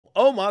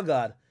Oh my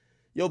God.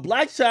 Yo,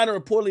 Blac Chyna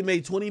reportedly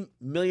made $20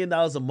 million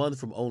a month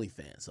from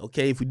OnlyFans.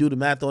 Okay, if we do the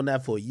math on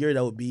that for a year,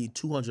 that would be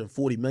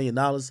 $240 million.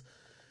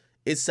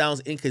 It sounds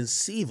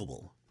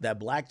inconceivable that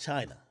Blac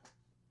Chyna.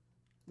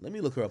 Let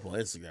me look her up on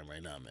Instagram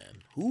right now,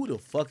 man. Who the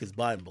fuck is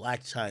buying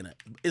Blac Chyna?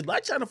 Is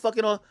Blac Chyna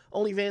fucking on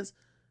OnlyFans?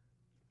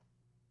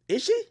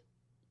 Is she?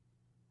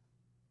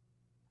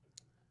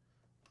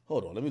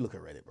 Hold on, let me look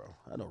at Reddit, bro.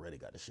 I know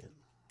Reddit got this shit.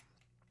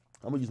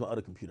 I'm gonna use my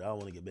other computer. I don't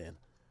want to get banned.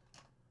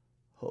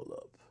 Hold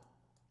up.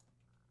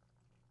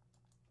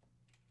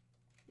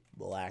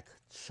 Blac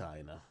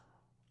Chyna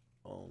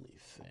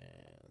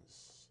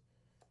OnlyFans.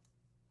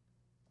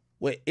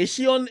 Wait, is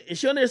she on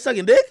there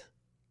sucking dick?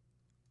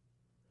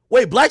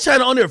 Wait, Blac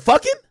Chyna on there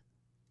fucking?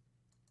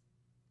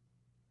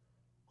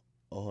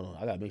 Oh, hold on.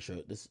 I gotta make sure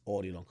this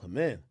audio don't come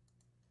in.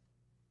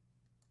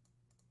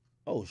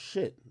 Oh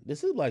shit.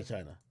 This is Blac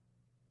Chyna.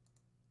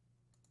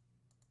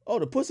 Oh,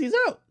 the pussy's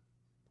out.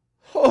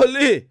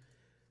 Holy.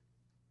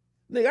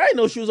 Nigga, I didn't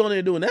know she was on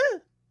there doing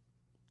that.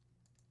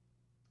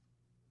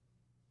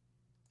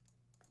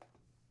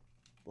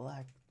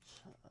 Blac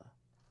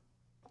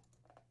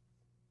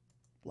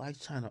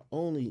Chyna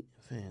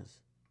OnlyFans.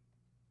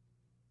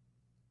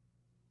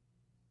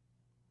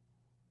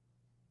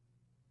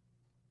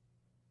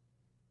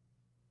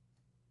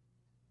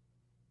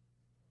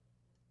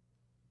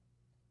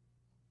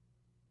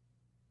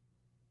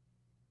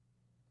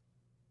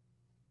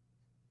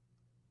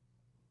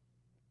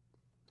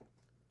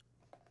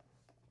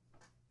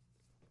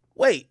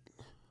 Wait.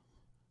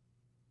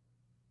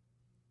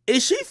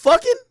 Is she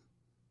fucking?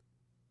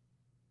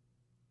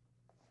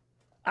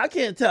 I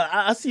can't tell.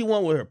 I see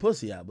one with her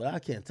pussy out, but I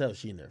can't tell if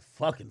she in there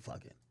fucking.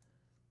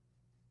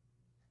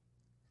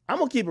 I'm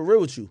going to keep it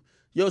real with you.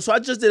 Yo, so I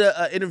just did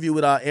an interview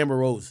with Amber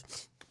Rose.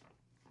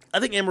 I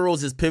think Amber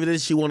Rose has pivoted.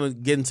 She want to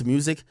get into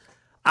music.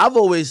 I've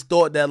always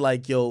thought that,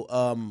 like, yo,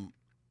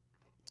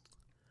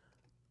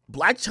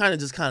 Blac Chyna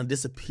just kind of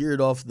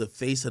disappeared off the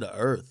face of the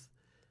earth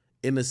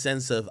in the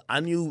sense of,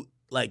 I knew,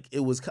 like, it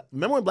was,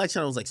 remember when Blac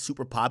Chyna was, like,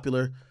 super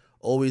popular,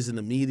 always in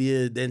the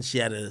media? Then she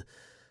had a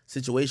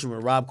situation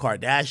with Rob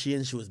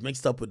Kardashian. She was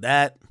mixed up with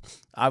that.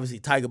 Obviously,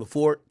 Tiger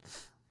before it.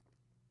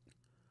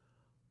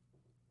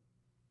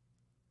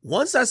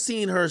 Once I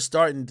seen her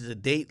starting to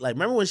date, like,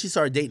 remember when she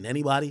started dating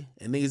anybody?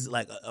 And niggas,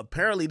 like,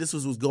 apparently this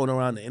was going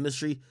around the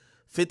industry.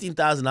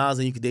 $15,000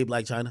 and you could date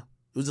Blac Chyna. It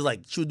was just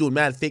like, she was doing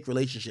mad fake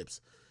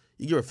relationships.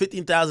 You give her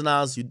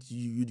 $15,000,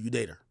 you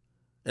date her.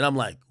 And I'm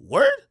like,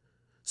 word?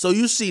 So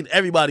you seen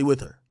everybody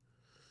with her.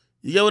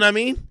 You get what I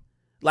mean?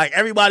 Like,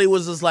 everybody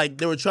was just like,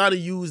 they were trying to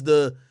use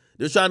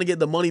they're trying to get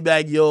the money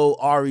bag, yo,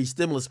 Ari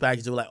stimulus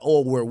package. They were like,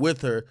 oh, we're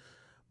with her.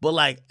 But,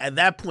 like, at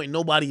that point,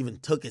 nobody even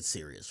took it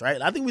serious, right?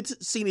 I think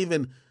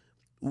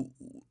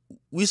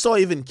we saw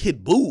even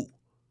Kid Boo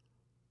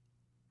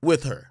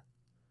with her.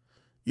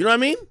 You know what I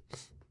mean?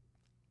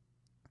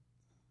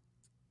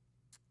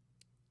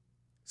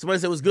 Somebody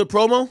said it was good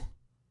promo.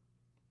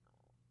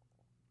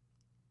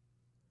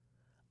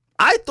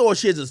 I thought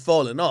she had just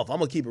fallen off. I'm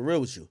going to keep it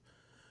real with you.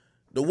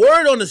 The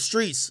word on the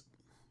streets,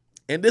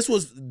 and this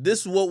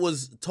what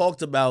was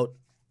talked about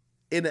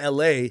in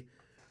LA,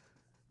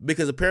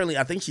 because apparently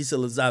I think she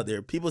still is out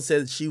there. People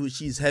said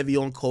she's heavy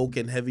on coke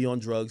and heavy on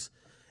drugs,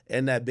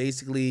 and that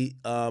basically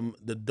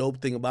the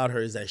dope thing about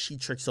her is that she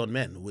tricks on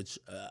men, which,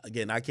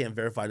 again, I can't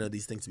verify none of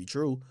these things to be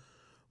true,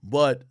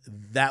 but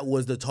that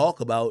was the talk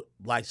about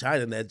Blac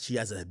Chyna, that she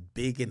has a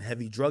big and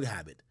heavy drug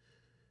habit.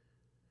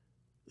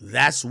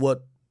 That's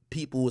what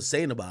people were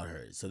saying about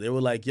her. So they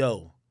were like,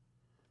 yo,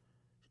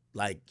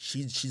 like,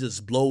 she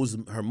just blows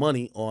her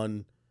money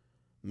on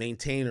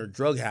maintaining her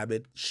drug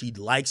habit. She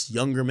likes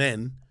younger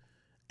men,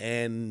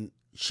 and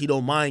she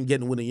don't mind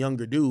getting with a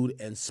younger dude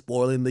and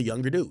spoiling the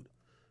younger dude.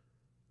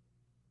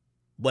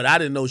 But I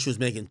didn't know she was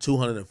making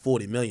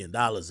 $240 million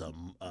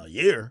a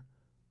year.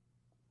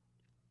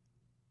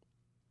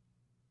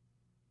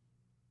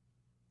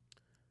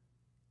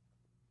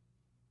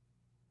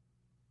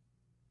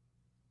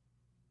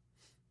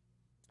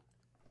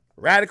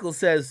 Radical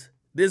says,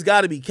 there's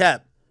got to be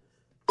cap.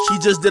 She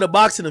just did a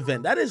boxing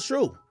event. That is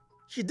true.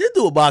 She did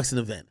do a boxing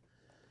event.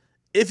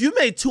 If you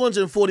made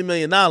 $240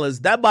 million,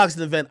 that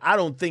boxing event, I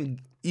don't think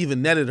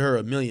even netted her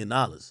 $1 million.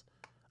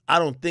 I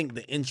don't think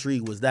the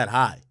intrigue was that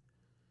high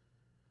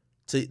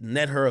to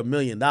net her $1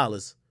 million.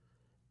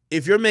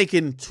 If you're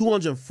making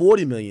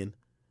 $240 million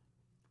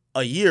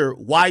a year,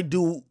 why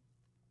do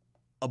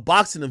a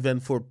boxing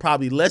event for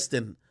probably less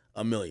than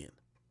 $1 million?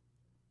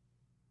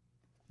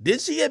 Did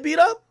she get beat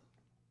up?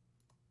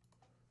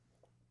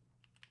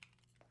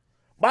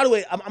 By the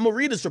way, I'm going to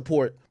read this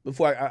report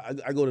before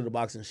I go to the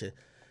boxing shit.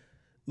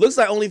 Looks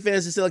like OnlyFans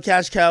is still a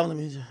cash cow. Let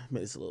me just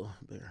make this a little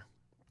bigger.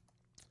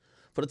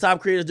 For the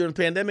top creators during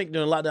the pandemic,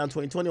 during lockdown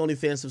 2020,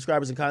 OnlyFans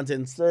subscribers and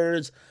content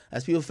surged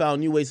as people found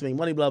new ways to make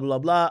money, blah, blah,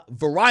 blah.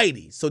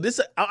 Variety. So this,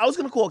 I was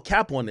going to call a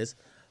cap on this,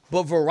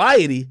 but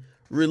Variety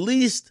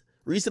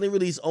recently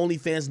released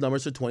OnlyFans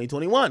numbers for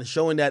 2021,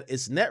 showing that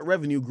its net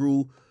revenue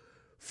grew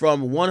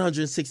from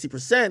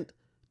 160%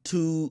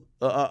 to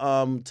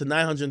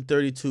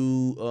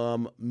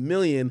 932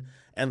 million,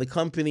 and the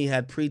company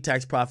had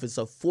pre-tax profits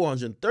of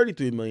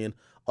 433 million,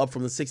 up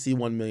from the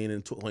 61 million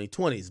in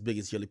 2020's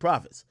biggest yearly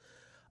profits.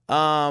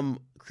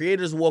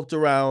 Creators walked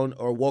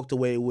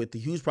away with the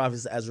huge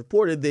profits. As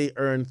reported, they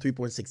earned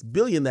 3.6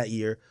 billion that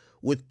year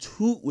with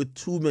 2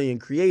 million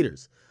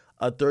creators,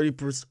 a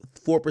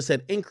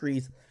 34%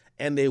 increase,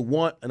 and they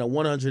want a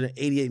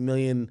 188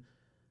 million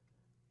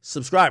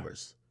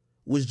subscribers,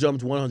 which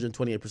jumped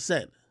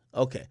 128%.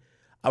 Okay.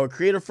 Our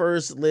creator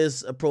first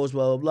list approach,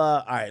 blah, blah,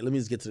 blah. All right, let me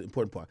just get to the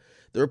important part.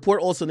 The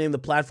report also named the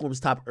platform's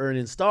top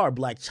earning star,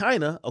 Blac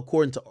Chyna,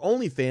 according to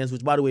Onlyfans,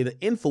 which, by the way, the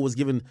info was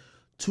given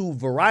to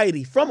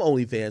Variety from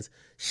Onlyfans.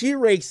 She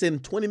rakes in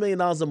 $20 million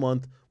a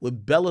month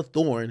with Bella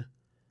Thorne.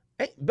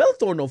 Hey, Bella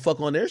Thorne don't fuck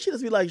on there. She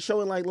just be like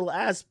showing like little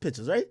ass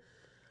pictures, right?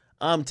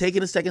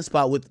 Taking a second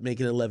spot with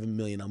making $11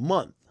 million a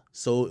month.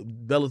 So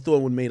Bella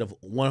Thorne would made of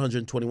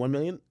 121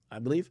 million, I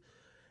believe.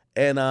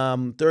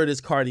 And third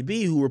is Cardi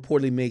B, who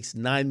reportedly makes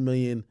 $9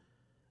 million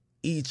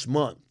each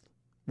month,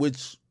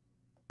 which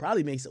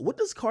probably makes. What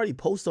does Cardi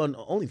post on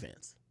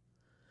OnlyFans?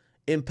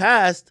 In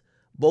past,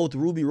 both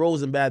Ruby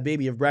Rose and Bad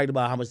Baby have bragged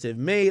about how much they've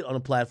made on the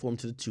platform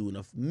to the tune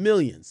of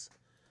millions.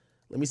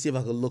 Let me see if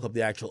I can look up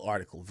the actual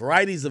article.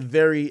 Variety is a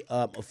very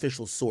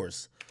official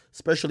source,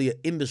 especially an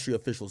industry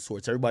official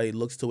source. Everybody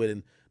looks to it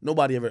and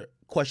nobody ever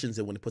questions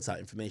it when it puts out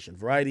information.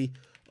 Variety,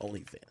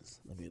 OnlyFans.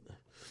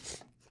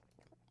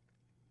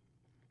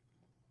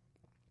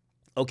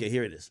 Okay,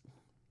 here it is.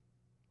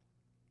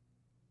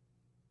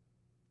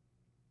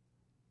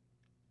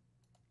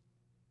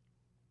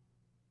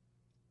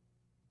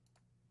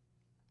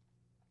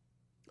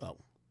 Oh.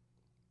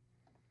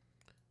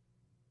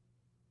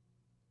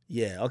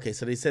 Yeah, okay,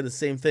 so they said the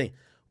same thing.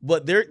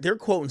 But they're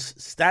quoting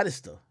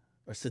Statista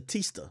or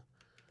Statista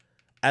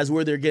as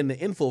where they're getting the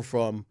info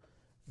from,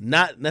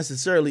 not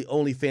necessarily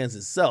OnlyFans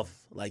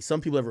itself. Like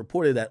some people have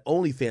reported that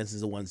OnlyFans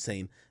is the one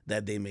saying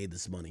that they made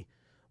this money.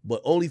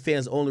 But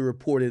OnlyFans only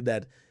reported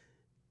that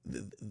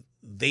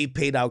they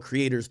paid out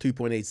creators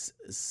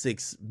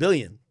 $3.86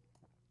 billion,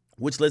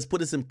 which, let's put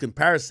this in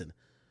comparison.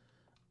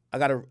 I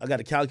got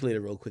a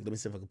calculator real quick. Let me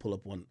see if I can pull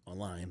up one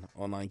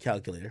online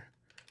calculator.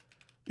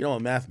 You know,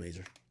 I'm a math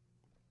major.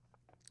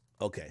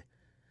 Okay.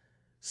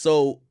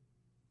 So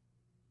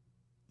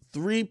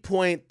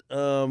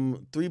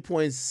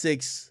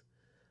 3.6,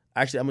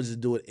 actually, I'm going to just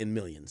do it in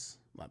millions.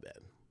 My bad.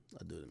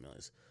 I'll do it in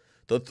millions.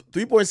 So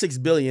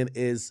 3.6 billion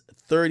is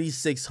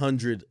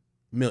 3,600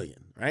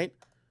 million, right?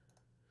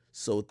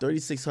 So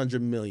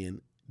 3,600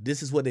 million.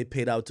 This is what they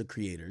paid out to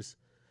creators.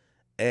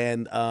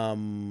 And, okay,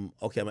 I'm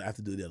going to have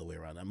to do it the other way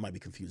around. That might be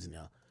confusing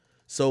now.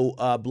 So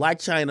Blac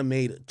Chyna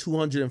made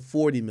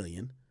 240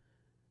 million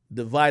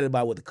divided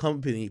by what the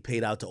company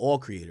paid out to all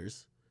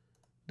creators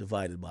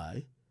divided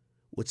by,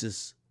 which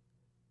is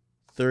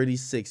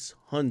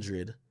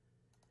 3,600.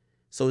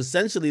 So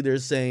essentially they're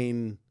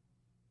saying,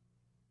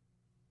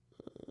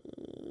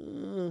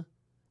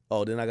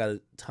 oh, then I got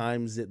to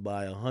times it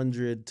by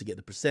 100 to get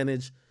the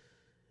percentage.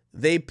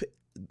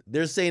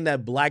 They're saying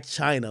that Blac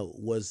Chyna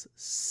was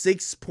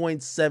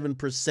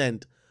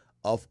 6.7%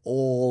 of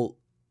all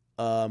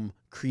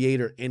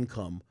creator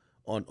income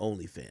on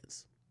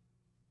OnlyFans.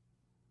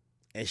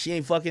 And she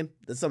ain't fucking.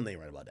 There's something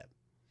ain't right about that.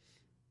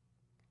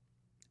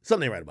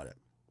 Something ain't right about that.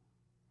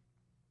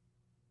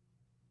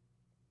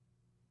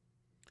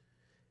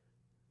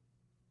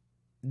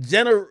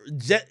 General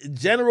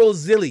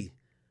Zilly,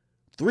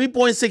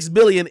 3.6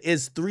 billion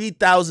is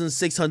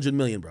 3,600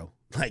 million, bro.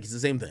 Like, it's the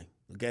same thing,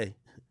 okay?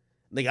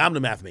 Nigga, I'm the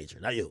math major,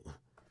 not you.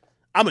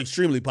 I'm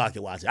extremely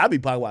pocket watching. I be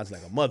pocket watching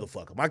like a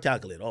motherfucker. My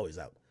calculator always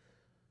out.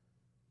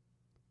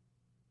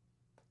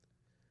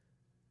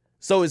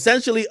 So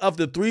essentially, of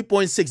the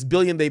 3.6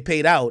 billion they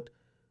paid out,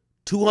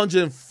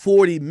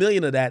 240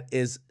 million of that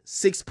is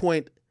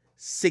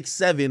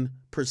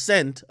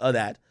 6.67% of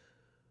that,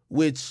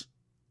 which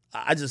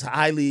I just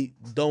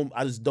don't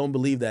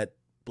believe that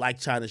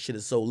Blac Chyna shit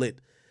is so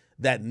lit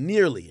that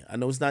nearly, I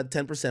know it's not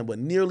 10%, but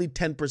nearly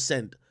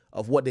 10%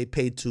 of what they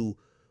paid to,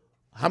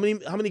 how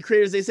many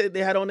creators they said they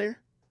had on there?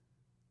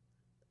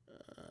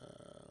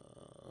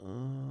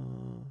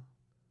 I'm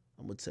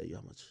gonna tell you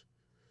how much.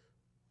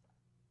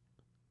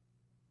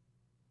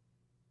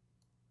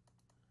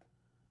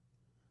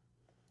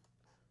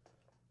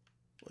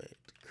 Wait,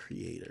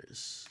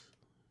 creators.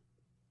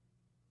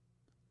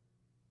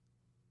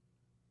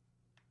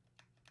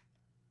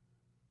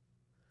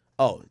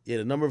 Oh, yeah,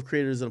 the number of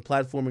creators on the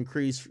platform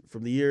increased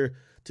from the year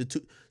to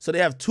 2. So they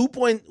have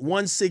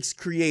 2.16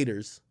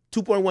 creators,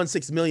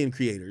 2.16 million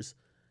creators,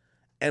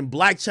 and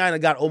Blac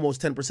Chyna got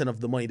almost 10% of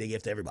the money they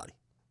gave to everybody.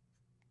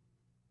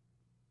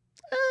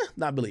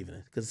 Not believing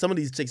it, because some of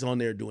these chicks on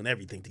there are doing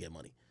everything to get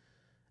money.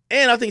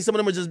 And I think some of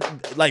them are just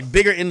like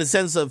bigger in the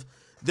sense of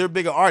they're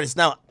bigger artists.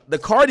 Now, the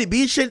Cardi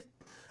B shit,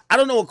 I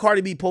don't know what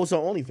Cardi B posts on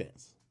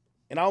OnlyFans.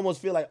 And I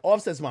almost feel like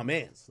Offset's my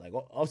man's. Like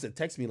Offset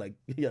texted me like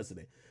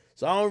yesterday.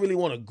 So I don't really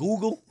want to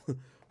Google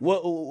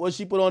what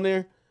she put on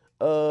there.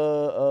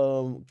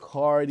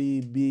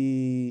 Cardi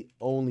B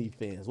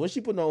OnlyFans. What's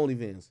she putting on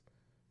OnlyFans?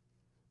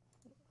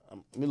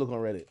 Let me look on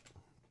Reddit.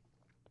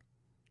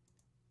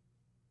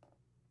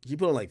 She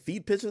put on like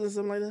feet pictures or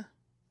something like that.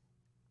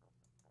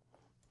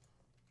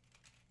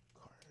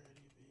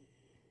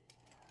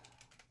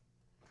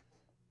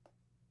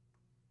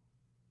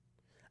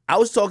 I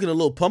was talking to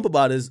Lil Pump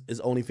about his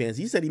OnlyFans.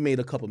 He said he made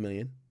a couple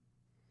million.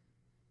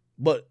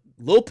 But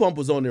Lil Pump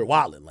was on there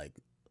wilding. Like,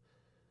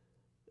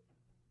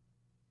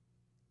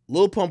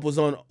 Lil Pump was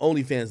on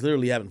OnlyFans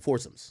literally having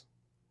foursomes.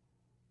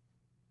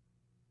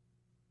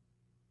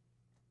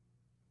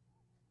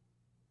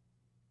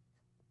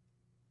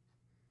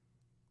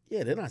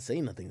 Yeah, they're not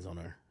saying nothing's on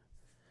her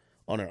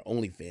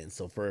OnlyFans.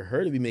 So for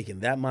her to be making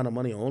that amount of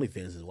money on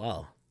OnlyFans is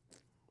wild.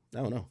 I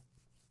don't know.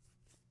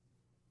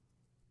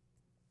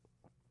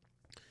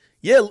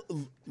 Yeah,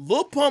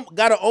 Lil Pump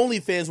got an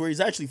OnlyFans where he's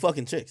actually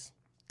fucking chicks.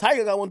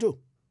 Tiger got one too.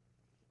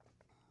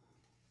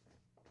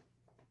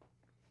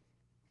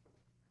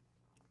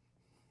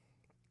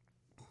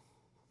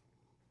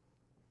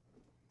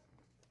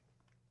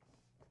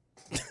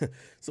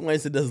 Somebody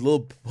said, "Does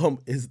Lil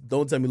Pump is?"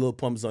 Don't tell me Lil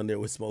Pump's on there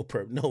with Smoke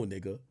Perp. No,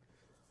 nigga.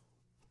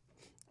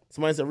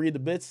 Somebody said, "Read the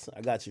bits."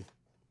 I got you.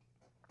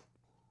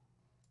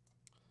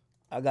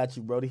 I got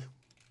you, Brody.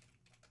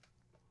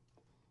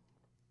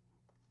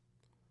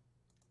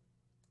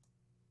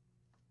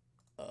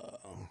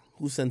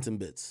 Who sent him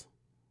bits?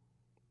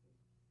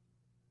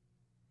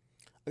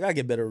 I gotta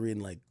get better at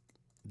reading like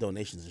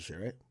donations and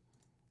shit, right?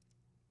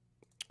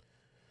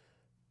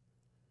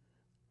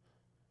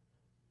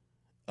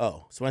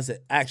 Oh, somebody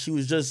said, she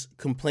was just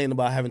complaining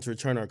about having to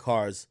return her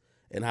cars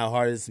and how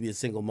hard it is to be a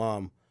single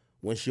mom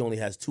when she only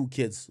has 2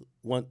 kids.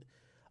 One,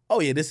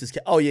 oh yeah, this is,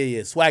 oh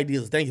yeah, Swag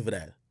Deals, thank you for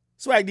that.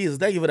 Swag Deals,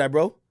 thank you for that,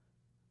 bro.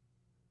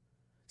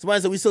 Somebody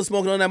said, we still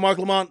smoking on that Mark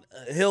Lamont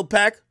Hill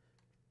pack?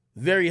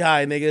 Very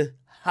high, nigga.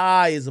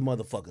 High as a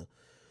motherfucker.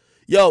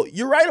 Yo,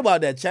 you're right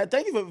about that, chat.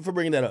 Thank you for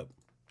bringing that up.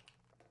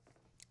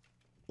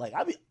 Like,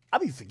 I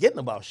be forgetting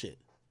about shit.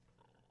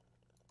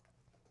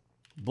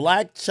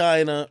 Blac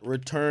Chyna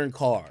return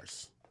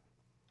cars.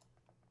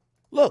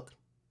 Look,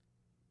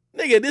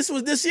 nigga, this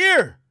was this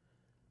year.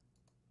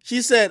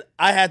 She said,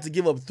 I had to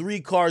give up 3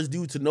 cars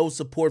due to no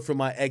support from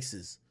my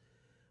exes.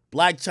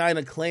 Blac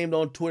Chyna claimed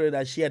on Twitter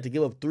that she had to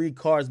give up 3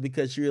 cars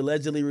because she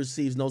allegedly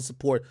receives no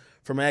support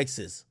from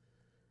exes.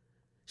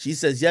 She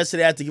says,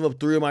 yesterday I had to give up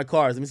 3 of my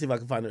cars. Let me see if I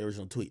can find the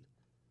original tweet.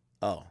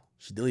 Oh,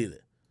 she deleted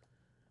it.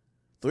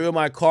 3 of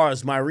my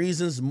cars, my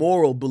reasons,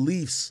 moral,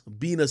 beliefs,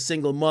 being a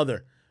single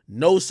mother,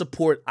 no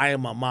support, I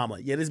am my mama.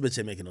 Yeah, this bitch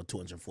ain't making no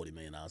 $240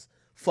 million.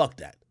 Fuck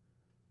that.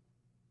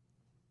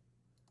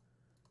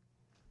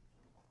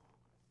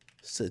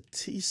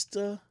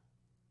 Statista.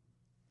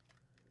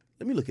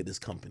 Let me look at this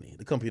company,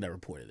 the company that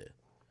reported it.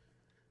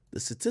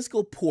 The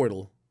statistical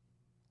portal,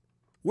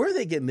 where are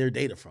they getting their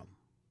data from?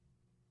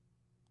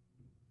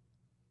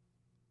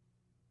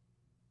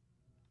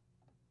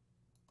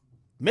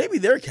 Maybe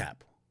their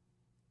cap.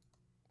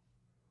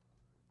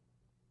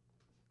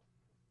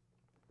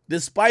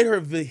 Despite her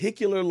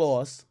vehicular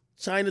loss,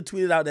 Chyna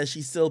tweeted out that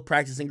she's still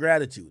practicing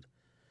gratitude.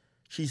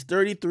 She's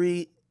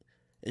 33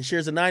 and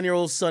shares a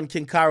 9-year-old son,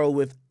 King Cairo,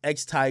 with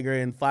ex-Tiger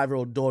and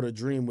 5-year-old daughter,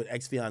 Dream, with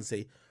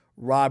ex-fiance,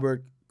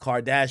 Robert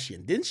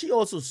Kardashian. Didn't she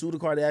also sue the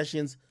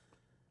Kardashians?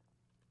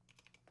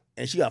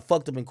 And she got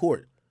fucked up in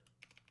court.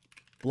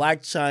 Blac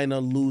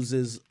Chyna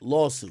loses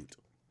lawsuit.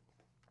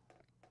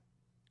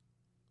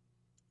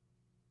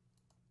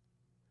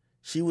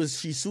 She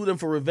sued him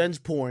for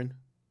revenge porn.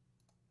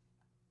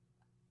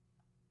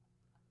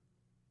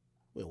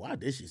 Wait, why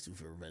did she sue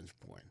for revenge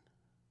porn?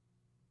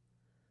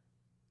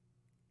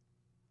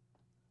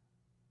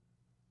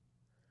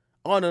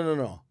 Oh,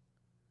 no.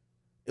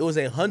 It was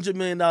a $100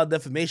 million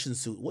defamation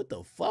suit. What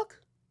the fuck?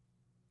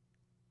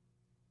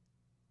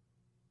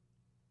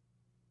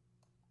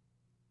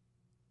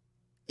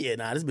 Yeah,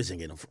 nah, this bitch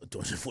ain't getting no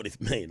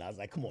 $240 million. I was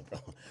like, come on, bro.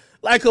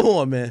 Like, come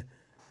on, man.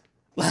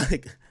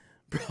 Like,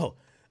 bro.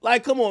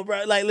 Like, come on,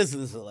 bro. Like,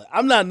 listen. Like,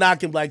 I'm not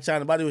knocking Blac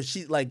Chyna. By the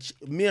way,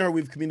 me and her,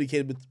 we've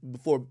communicated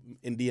before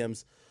in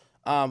DMs.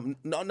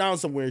 Not on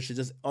some weird shit,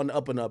 just on the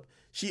up and up.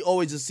 She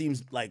always just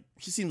seems like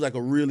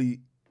a really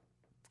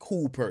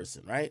cool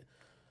person, right?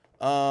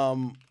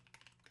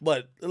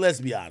 But let's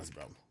be honest,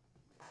 bro.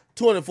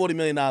 $240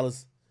 million.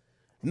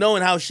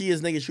 Knowing how she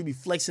is, nigga, she'll be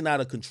flexing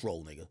out of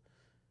control, nigga.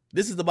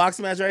 This is the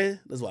boxing match right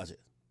here. Let's watch it.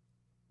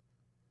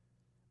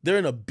 They're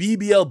in a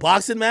BBL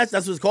boxing match.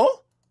 That's what it's called?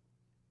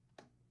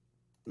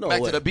 No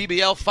Back way. to the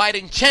BBL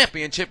Fighting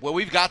Championship, where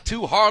we've got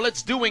 2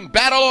 harlots doing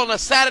battle on a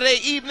Saturday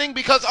evening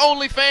because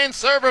OnlyFans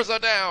servers are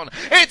down.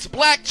 It's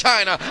Blac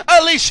Chyna,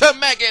 Alicia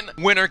Megan.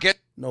 Winner gets...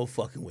 No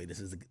fucking way. This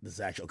is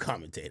actual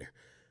commentator.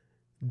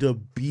 The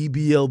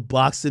BBL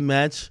boxing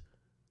match?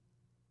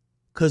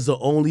 Because the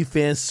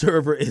OnlyFans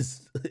server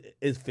is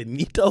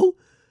finito?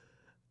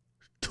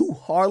 2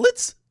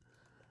 harlots?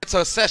 It's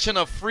a session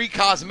of free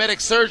cosmetic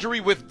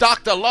surgery with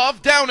Dr.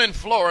 Love down in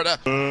Florida.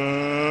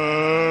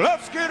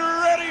 Let's get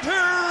ready to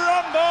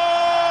rumble!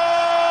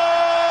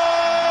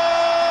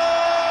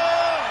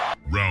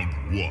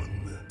 Round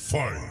 1,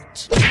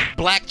 fight.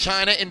 Blac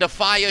Chyna in the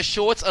fire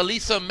shorts,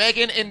 Alicia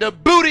Megan in the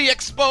booty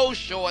exposed. exposed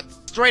shorts.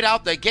 Straight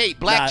out the gate,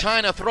 Blac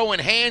Chyna throwing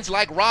hands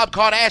like Rob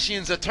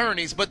Kardashian's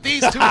attorneys, but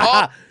these two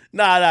are...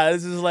 Nah,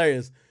 this is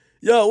hilarious.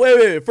 Yo,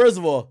 wait. First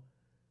of all,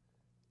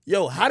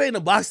 yo, how they in a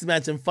boxing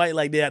match and fight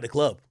like they at the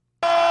club?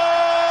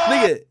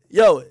 Nigga,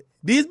 yo,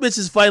 these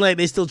bitches fight like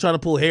they still trying to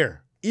pull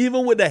hair.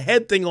 Even with the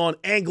head thing on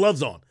and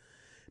gloves on.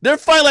 They're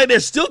fighting like they're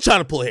still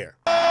trying to pull hair.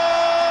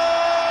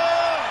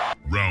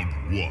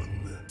 Round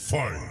 1,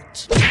 fight.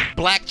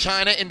 Blac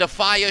Chyna in the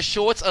fire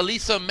shorts,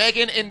 Elisa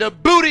Megan in the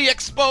booty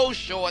exposed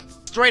shorts.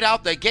 Straight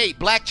out the gate,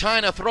 Blac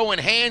Chyna throwing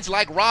hands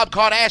like Rob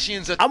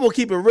Kardashian's. I'm gonna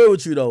keep it real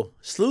with you though.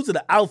 Salute to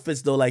the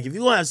outfits though. Like if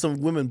you're gonna have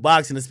some women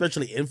boxing,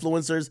 especially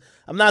influencers,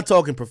 I'm not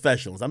talking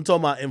professionals. I'm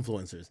talking about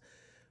influencers.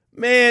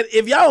 Man,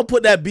 if y'all don't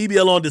put that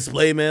BBL on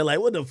display, man, like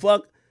what the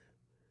fuck?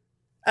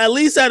 At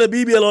least have a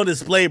BBL on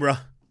display, bruh.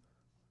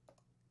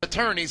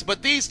 Attorneys,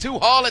 but these two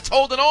harlots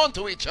holding on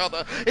to each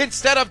other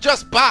instead of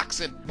just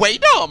boxing.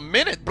 Wait a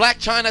minute, Blac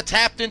Chyna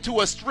tapped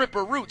into a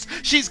stripper roots.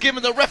 She's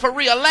giving the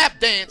referee a lap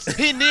dance.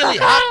 He nearly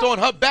hopped on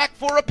her back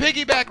for a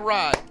piggyback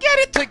ride. Get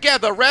it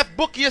together, ref.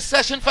 Book your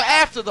session for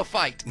after the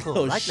fight.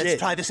 Oh, shit. Let's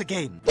try this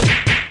again.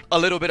 A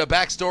little bit of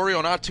backstory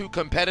on our two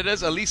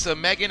competitors. Elisa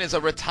Megan is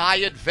a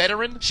retired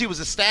veteran. She was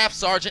a staff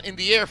sergeant in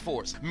the Air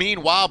Force.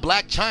 Meanwhile,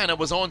 Blac Chyna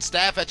was on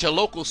staff at your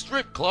local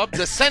strip club,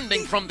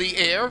 descending from the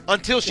air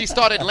until she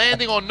started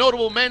landing on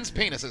notable men's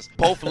penises.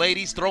 Both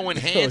ladies throwing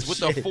hands with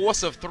the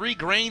force of 3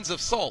 grains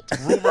of salt.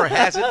 Rumor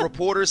has it,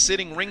 reporters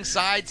sitting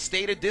ringside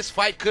stated this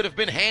fight could have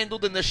been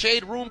handled in the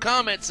Shade Room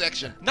comment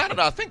section. Now that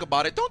I think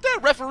about it, don't that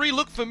referee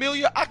look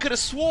familiar? I could have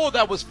swore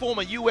that was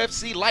former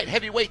UFC light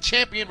heavyweight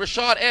champion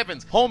Rashad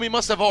Evans. Homie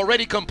must have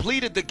already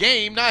completed the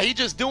game. Now he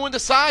just doing the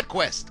side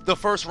quest. The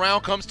first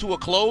round comes to a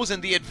close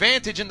and the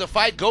advantage in the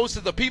fight goes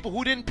to the people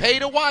who didn't pay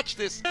to watch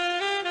this.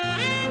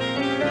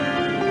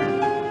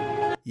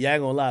 Yeah, I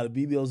ain't gonna lie, the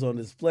BBL's on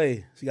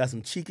display. She got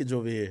some cheekage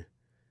over here.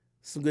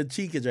 Some good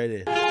cheekage right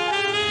there.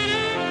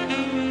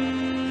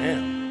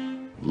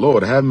 Damn.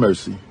 Lord have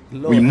mercy.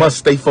 Lord we have must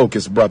stay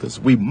focused, brothers.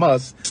 We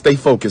must stay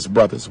focused,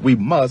 brothers. We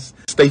must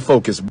stay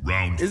focused.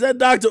 Round Is that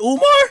Dr.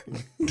 Umar?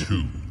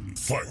 2,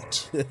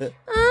 fight.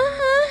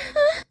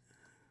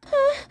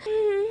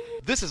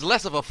 This is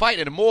less of a fight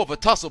and more of a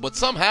tussle, but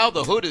somehow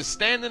the hood is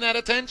standing at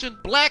attention.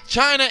 Blac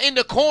Chyna in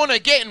the corner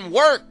getting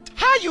worked.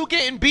 How you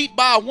getting beat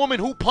by a woman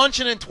who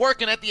punching and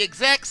twerking at the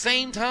exact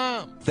same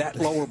time? That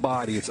lower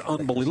body, it's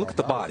unbelievable. Look at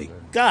the body.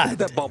 God. Look at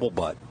that bubble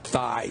butt.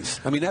 Thighs.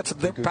 I mean,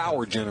 they're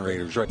power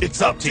generators, right?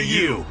 It's up to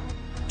you.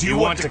 Do you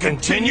want to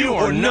continue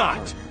or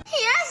not?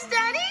 Yes,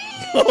 Daddy.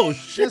 Oh,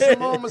 shit. Just a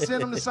moment,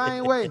 send them the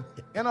same way.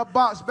 In a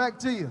box back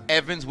to you.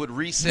 Evans would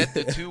reset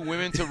the two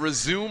women to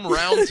resume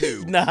round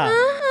 2. Nah.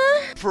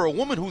 For a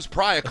woman whose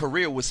prior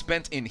career was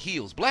spent in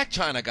heels, Blac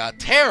Chyna got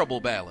terrible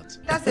balance.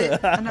 That's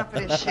it. Enough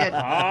of this shit.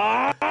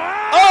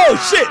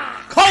 Oh, shit.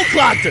 Cold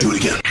clocked her. Do it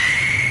again.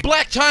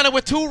 Blac Chyna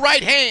with 2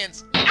 right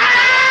hands.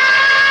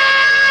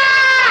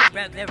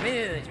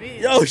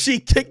 Yo, she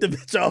kicked the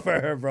bitch off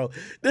of her, bro.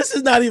 This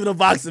is not even a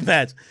boxing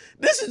match.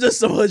 This is just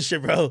some hood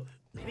shit, bro.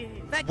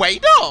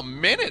 Wait a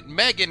minute.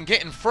 Megan,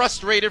 getting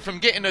frustrated from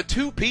getting a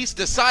 2-piece,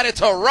 decided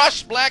to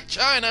rush Blac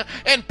Chyna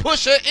and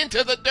push her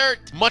into the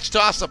dirt. Much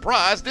to our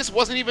surprise, this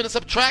wasn't even a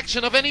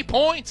subtraction of any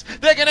points.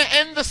 They're gonna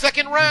end the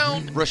second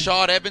round.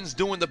 Rashad Evans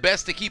doing the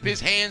best to keep his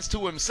hands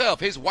to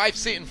himself. His wife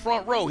sitting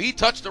front row. He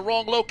touched the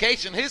wrong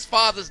location. His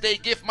Father's Day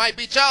gift might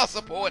be child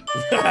support.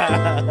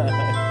 I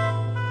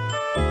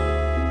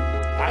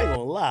ain't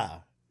gonna lie.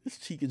 This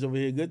cheekage over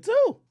here good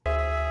too.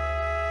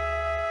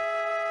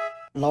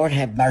 Lord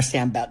have mercy,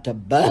 I'm about to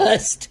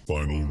bust.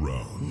 Final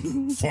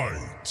round,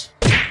 fight.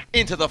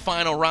 Into the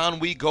final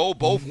round we go.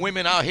 Both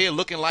women out here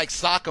looking like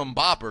sock'em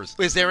boppers.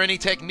 Is there any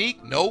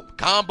technique? Nope.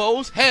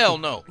 Combos? Hell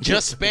no.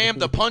 Just spam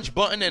the punch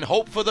button and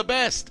hope for the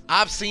best.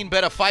 I've seen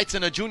better fights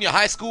in a junior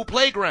high school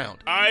playground.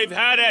 I've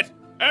had it.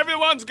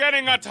 Everyone's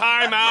getting a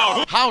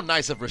timeout. How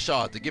nice of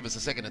Rashad to give us a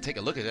second to take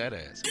a look at that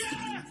ass.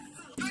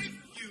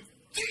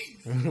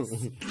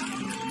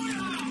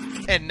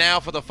 And now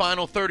for the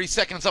final 30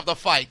 seconds of the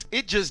fight.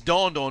 It just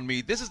dawned on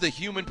me, this is the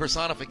human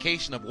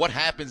personification of what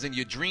happens in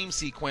your dream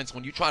sequence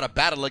when you try to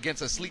battle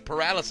against a sleep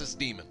paralysis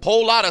demon.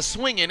 Whole lot of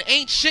swinging,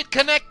 ain't shit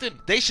connecting.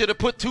 They should have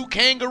put 2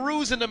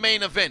 kangaroos in the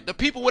main event. The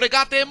people would have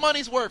got their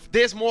money's worth.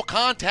 There's more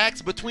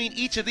contacts between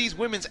each of these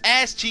women's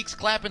ass cheeks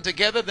clapping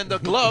together than the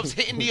gloves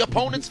hitting the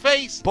opponent's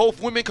face.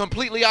 Both women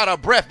completely out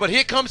of breath, but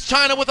here comes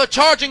Chyna with a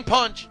charging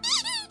punch.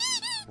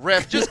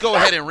 Ref, just go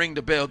ahead and ring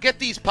the bell. Get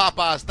these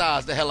Popeye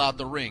stars the hell out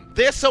the ring.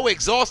 They're so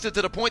exhausted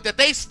to the point that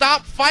they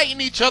stop fighting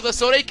each other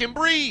so they can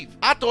breathe.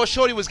 I thought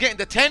Shorty was getting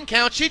the 10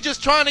 count. She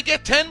just trying to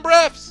get 10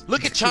 breaths.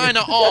 Look at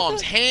Chyna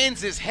arms.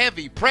 Hands is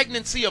heavy.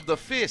 Pregnancy of the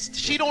fist.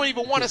 She don't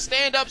even want to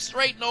stand up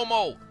straight no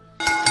more.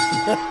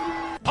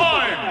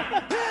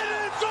 Time.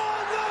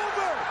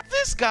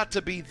 This got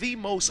to be the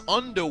most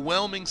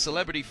underwhelming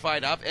celebrity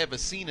fight I've ever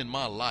seen in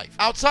my life.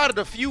 Outside of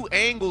the few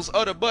angles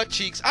of the butt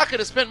cheeks, I could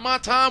have spent my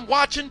time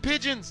watching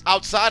pigeons.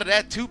 Outside of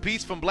that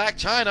two-piece from Blac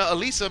Chyna,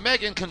 Elisa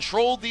Megan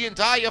controlled the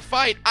entire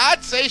fight.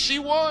 I'd say she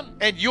won.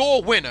 And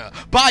your winner,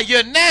 by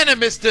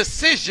unanimous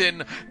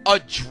decision, a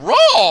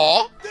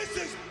draw? This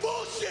is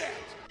bullshit!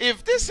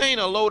 If this ain't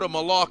a load of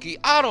malarkey,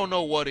 I don't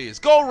know what is.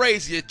 Go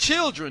raise your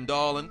children,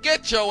 darling.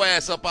 Get your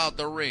ass up out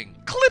the ring.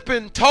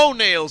 Clipping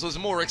toenails was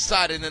more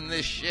exciting than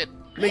this shit.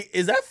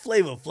 Is that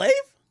Flavor Flav?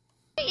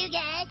 You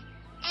guys,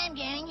 I'm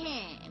going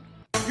home.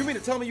 You mean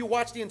to tell me you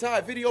watched the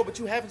entire video but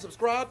you haven't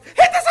subscribed? Hit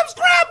the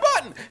subscribe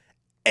button!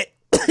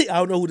 I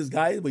don't know who this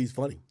guy is, but he's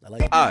funny. I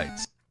like him. Alright.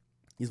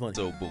 He's funny.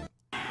 So boom.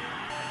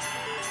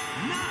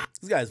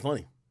 This guy's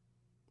funny.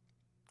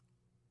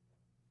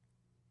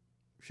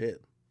 Shit.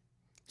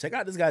 Check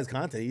out this guy's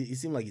content. He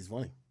seemed like he's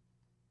funny.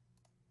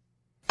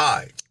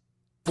 Alright.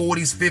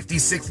 40s,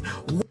 50s,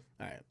 60s.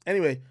 Alright.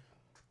 Anyway.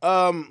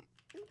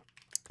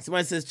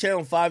 Somebody says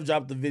Channel 5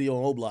 dropped the video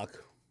on O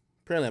Block.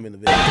 Apparently I'm in the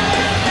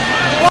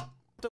video.